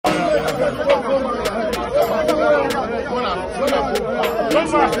Oh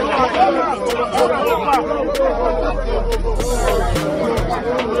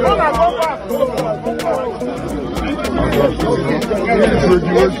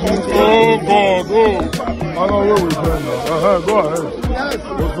God, oh! I know where we're going now. Go ahead.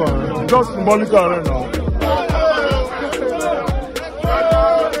 That's fine. Just symbolic right now.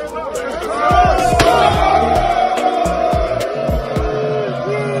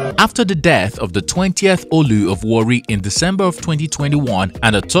 After the death of the 20th Olu of Warri in December of 2021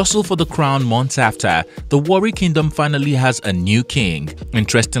 and a tussle for the crown months after, the Warri kingdom finally has a new king.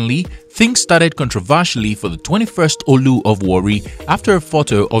 Interestingly, things started controversially for the 21st Olu of Warri after a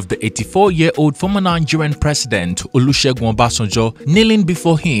photo of the 84-year-old former Nigerian president Olusegun Obasanjo kneeling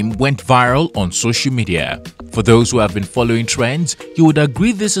before him went viral on social media. For those who have been following trends, you would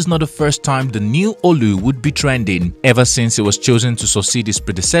agree this is not the first time the new Olu would be trending. Ever since he was chosen to succeed his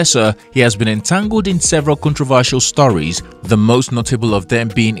predecessor, he has been entangled in several controversial stories, the most notable of them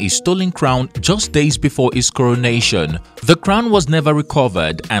being a stolen crown just days before his coronation. The crown was never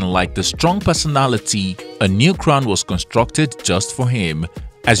recovered, and like the strong personality, a new crown was constructed just for him.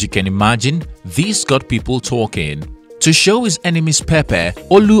 As you can imagine, this got people talking. To show his enemies pepper,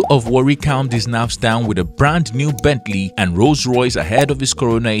 Olu of Warri calmed his nerves down with a brand new Bentley and Rolls Royce ahead of his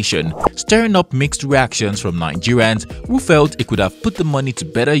coronation, stirring up mixed reactions from Nigerians who felt he could have put the money to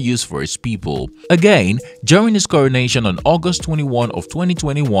better use for his people. Again, during his coronation on August 21 of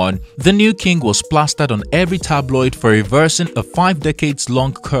 2021, the new king was plastered on every tabloid for reversing a 5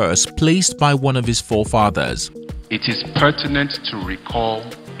 decades-long curse placed by one of his forefathers. It is pertinent to recall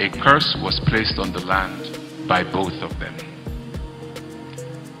a curse was placed on the land by both of them.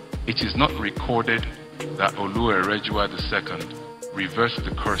 It is not recorded that Olu II reversed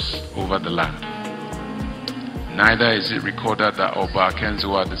the curse over the land. Neither is it recorded that Oba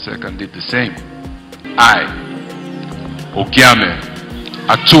Akenzuwa II did the same. I, Ogiame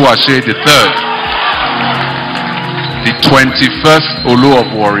Atuwase III, the 21st Olu of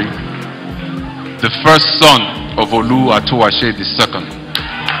Warri, the first son of Olu Atuwase II,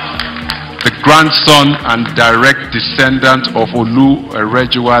 the grandson and direct descendant of Olu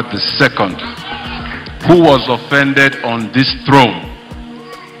Erejuwa II, who was offended on this throne,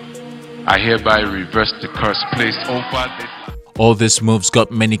 I hereby reverse the curse placed over this. All these moves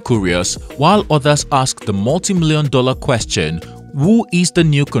got many curious, while others asked the multi-million-dollar question, who is the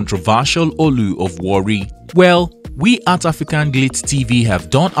new controversial Olu of Warri? Well, we at African Glitz TV have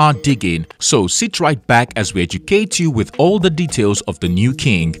done our digging, so sit right back as we educate you with all the details of the new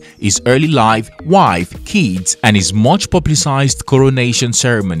king, his early life, wife, kids, and his much publicized coronation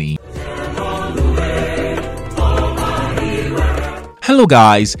ceremony. Hello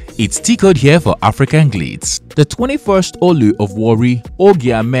guys, it's T-Code here for African Glitz. The 21st Olu of Warri,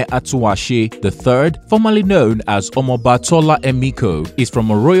 Ogiame Atuwase III, formerly known as Omoba Tola Emiko, is from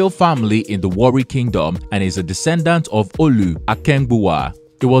a royal family in the Warri Kingdom and is a descendant of Olu Akengbuwa.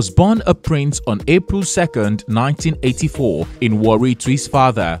 He was born a prince on April 2, 1984 in Warri to his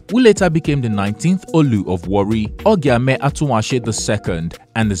father, who later became the 19th Olu of Warri, Ogiame Atuwase II,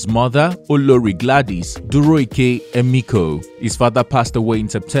 and his mother, Olori Gladys Duroike Emiko. His father passed away in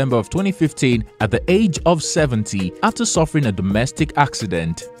September of 2015 at the age of 70 after suffering a domestic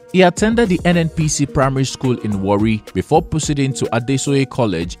accident. He attended the NNPC primary school in Warri before proceeding to Adesoye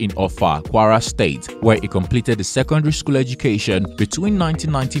College in Offa, Kwara State, where he completed his secondary school education between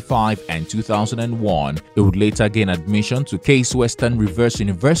 1995 and 2001. He would later gain admission to Case Western Reserve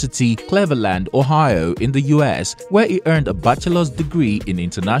University, Cleveland, Ohio in the US, where he earned a bachelor's degree in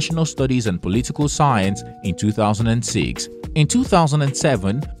international studies and political science in 2006. In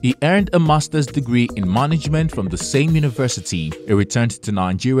 2007, he earned a master's degree in management from the same university. He returned to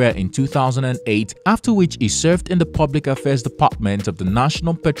Nigeria in 2008, after which he served in the Public Affairs Department of the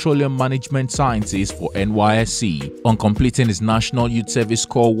National Petroleum Management Sciences for NYSC. On completing his National Youth Service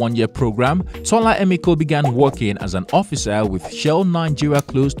Corps one-year program, Tola Emiko began working as an officer with Shell Nigeria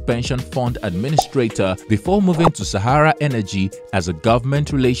Closed Pension Fund Administrator before moving to Sahara Energy as a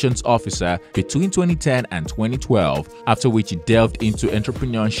government relations officer between 2010 and 2012, after which he delved into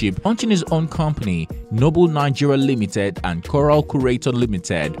entrepreneurship, launching his own company, Noble Nigeria Limited and Coral Curator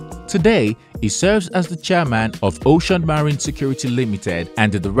Limited. Today, he serves as the chairman of Ocean Marine Security Limited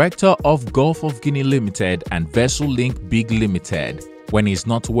and the director of Gulf of Guinea Limited and Vessel Link Big Limited. When he's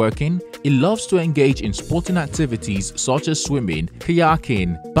not working, he loves to engage in sporting activities such as swimming,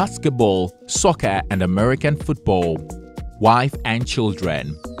 kayaking, basketball, soccer, and American football. Wife and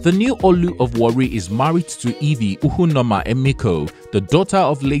children. The new Olu of Warri is married to Evie Uhunoma Emiko, the daughter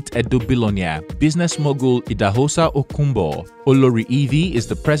of late Edo billionaire, business mogul Idahosa Okumbo. Olori Evie is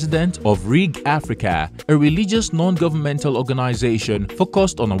the president of RIG Africa, a religious non-governmental organization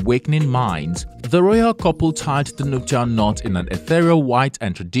focused on awakening minds. The royal couple tied the nuptial knot in an ethereal white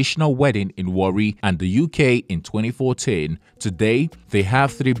and traditional wedding in Warri and the UK in 2014. Today, they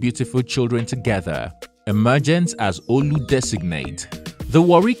have 3 beautiful children together. Emergence as Olu designate. The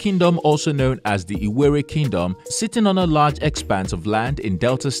Warri Kingdom, also known as the Iwere Kingdom, sitting on a large expanse of land in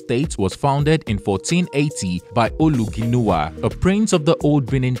Delta State, was founded in 1480 by Olu Ginua, a prince of the Old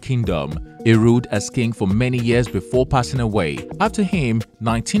Benin Kingdom. He ruled as king for many years before passing away. After him,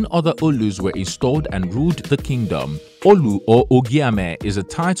 19 other Olus were installed and ruled the kingdom. Olu or Ogiame is a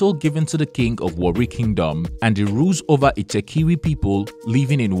title given to the king of Warri Kingdom, and he rules over Ichekiri people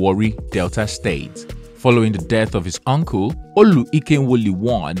living in Warri, Delta State. Following the death of his uncle, Olu Ikenwoli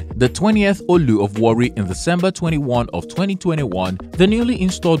I, the 20th Olu of Warri in December 21 of 2021, the newly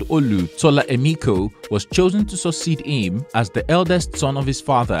installed Olu, Tola Emiko, was chosen to succeed him as the eldest son of his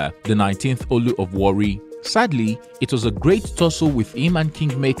father, the 19th Olu of Warri. Sadly, it was a great tussle with him and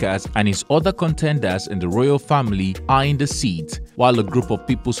kingmakers and his other contenders in the royal family eyeing the seat. While a group of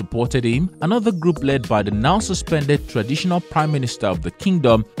people supported him, another group led by the now suspended traditional prime minister of the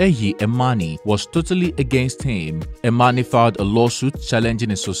kingdom, Eyi Emani, was totally against him. Emani filed a lawsuit challenging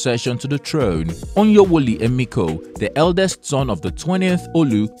his succession to the throne. Onyowoli Emiko, the eldest son of the 20th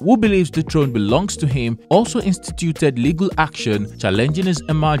Olu, who believes the throne belongs to him, also instituted legal action challenging his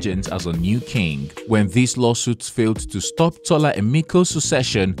emergence as a new king. When these lawsuits failed to stop Tola Emiko's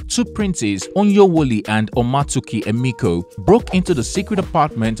succession, 2 princes, Onyowoli and Omatuki Emiko, broke into the secret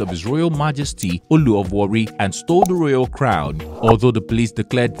apartment of His Royal Majesty Olu of Warri and stole the royal crown. Although the police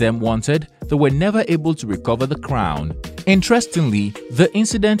declared them wanted, they were never able to recover the crown. Interestingly, the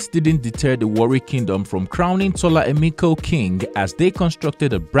incident didn't deter the Warri Kingdom from crowning Tola Emiko king, as they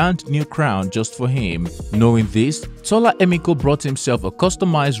constructed a brand new crown just for him. Knowing this, Tola Emiko brought himself a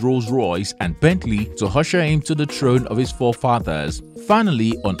customized Rolls Royce and Bentley to usher him to the throne of his forefathers.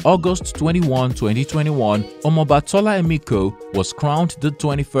 Finally, on August 21, 2021, Omoba Tola Emiko was crowned the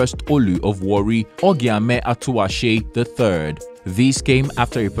 21st Olu of Warri, Ogiame Atuwashe III. This came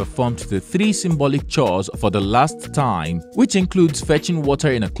after he performed the 3 symbolic chores for the last time, which includes fetching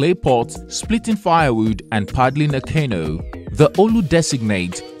water in a clay pot, splitting firewood, and paddling a canoe. The Olu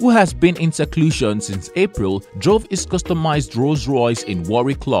designate, who has been in seclusion since April, drove his customized Rolls Royce in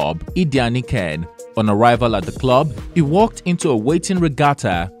Warri Club, Idianiken. On arrival at the club, he walked into a waiting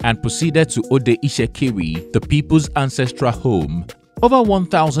regatta and proceeded to Ode Ishekiri, the people's ancestral home. Over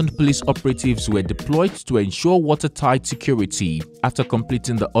 1,000 police operatives were deployed to ensure watertight security. After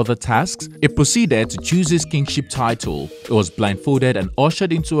completing the other tasks, he proceeded to choose his kingship title. He was blindfolded and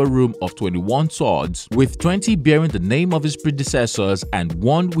ushered into a room of 21 swords, with 20 bearing the name of his predecessors and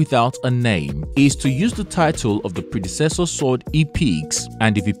 1 without a name. He is to use the title of the predecessor sword he picks,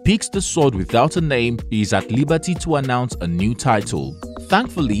 and if he picks the sword without a name, he is at liberty to announce a new title.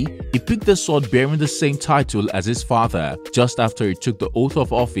 Thankfully, he picked the sword bearing the same title as his father. Just after he took the oath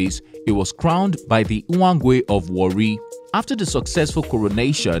of office, he was crowned by the Nwangwe of Warri. After the successful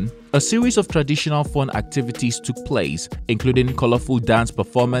coronation, a series of traditional fun activities took place, including colorful dance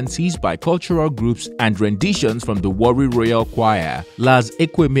performances by cultural groups and renditions from the Warri Royal Choir, Las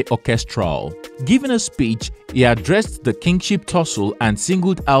Ekweme Orchestral. Giving a speech, he addressed the kingship tussle and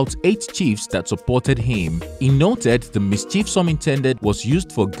singled out 8 chiefs that supported him. He noted the mischief some intended was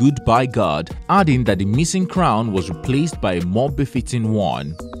used for good by God, adding that the missing crown was replaced by a more befitting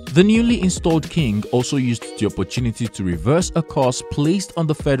one. The newly installed king also used the opportunity to reverse a curse placed on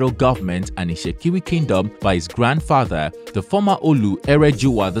the federal government and Ishekiri kingdom by his grandfather, the former Olu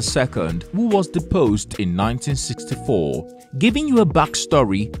Erejuwa II, who was deposed in 1964. Giving you a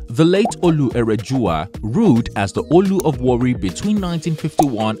backstory, the late Olu Erejuwa ruled as the Olu of Warri between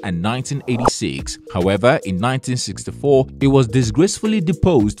 1951 and 1986. However, in 1964, he was disgracefully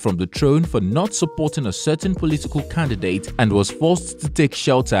deposed from the throne for not supporting a certain political candidate and was forced to take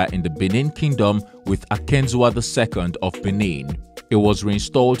shelter in the Benin Kingdom with Akenzua II of Benin. He was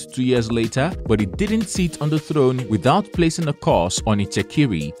reinstalled 2 years later, but he didn't sit on the throne without placing a curse on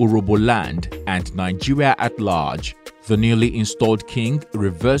Ichekiri, Urobo land, and Nigeria at large. The newly installed king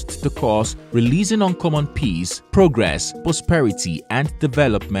reversed the curse, releasing uncommon peace, progress, prosperity, and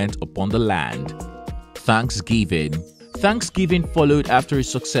development upon the land. Thanksgiving. Thanksgiving followed after his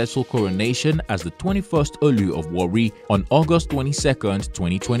successful coronation as the 21st Olu of Warri on August 22,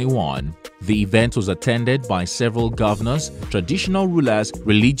 2021. The event was attended by several governors, traditional rulers,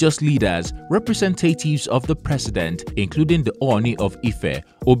 religious leaders, representatives of the president, including the Ooni of Ife,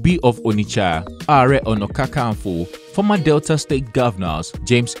 Obi of Onitsha, Are Ona Kakanfo, former Delta State governors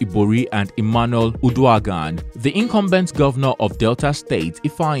James Ibori and Emmanuel Uduaghan, the incumbent governor of Delta State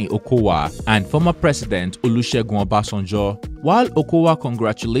Ifeanyi Okowa, and former president Olusegun Obasanjo. While Okowa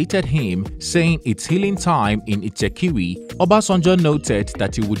congratulated him, saying it's healing time in Ichekiri, Obasanjo noted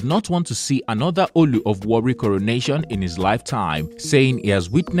that he would not want to see another Olu of Warri coronation in his lifetime, saying he has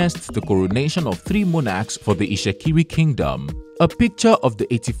witnessed the coronation of 3 monarchs for the Ishekiri kingdom. A picture of the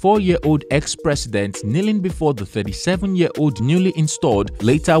 84-year-old ex-president kneeling before the 37-year-old newly installed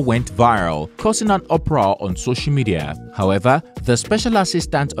later went viral, causing an uproar on social media. However, the special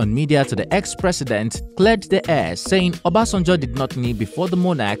assistant on media to the ex-president cleared the air, saying Obasanjo did not kneel before the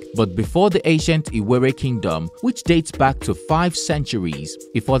monarch but before the ancient Iwere kingdom, which dates back to 5 centuries.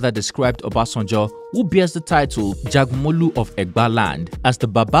 He further described Obasanjo, who bears the title Jagmolu of Egba land, as the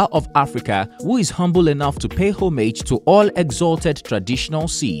Baba of Africa, who is humble enough to pay homage to all exalted traditional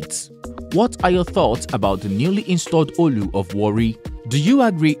seats. What are your thoughts about the newly installed Olu of Warri? Do you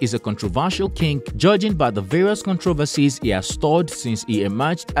agree he's a controversial king, judging by the various controversies he has stirred since he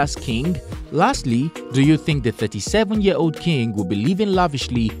emerged as king? Lastly, do you think the 37-year-old king will be living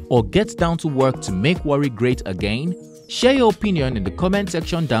lavishly or get down to work to make Warri great again? Share your opinion in the comment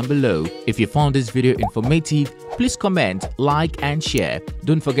section down below. If you found this video informative, please comment, like and share.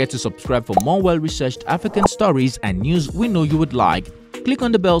 Don't forget to subscribe for more well-researched African stories and news we know you would like. Click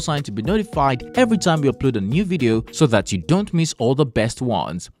on the bell sign to be notified every time we upload a new video so that you don't miss all the best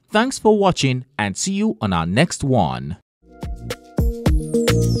ones. Thanks for watching and see you on our next one.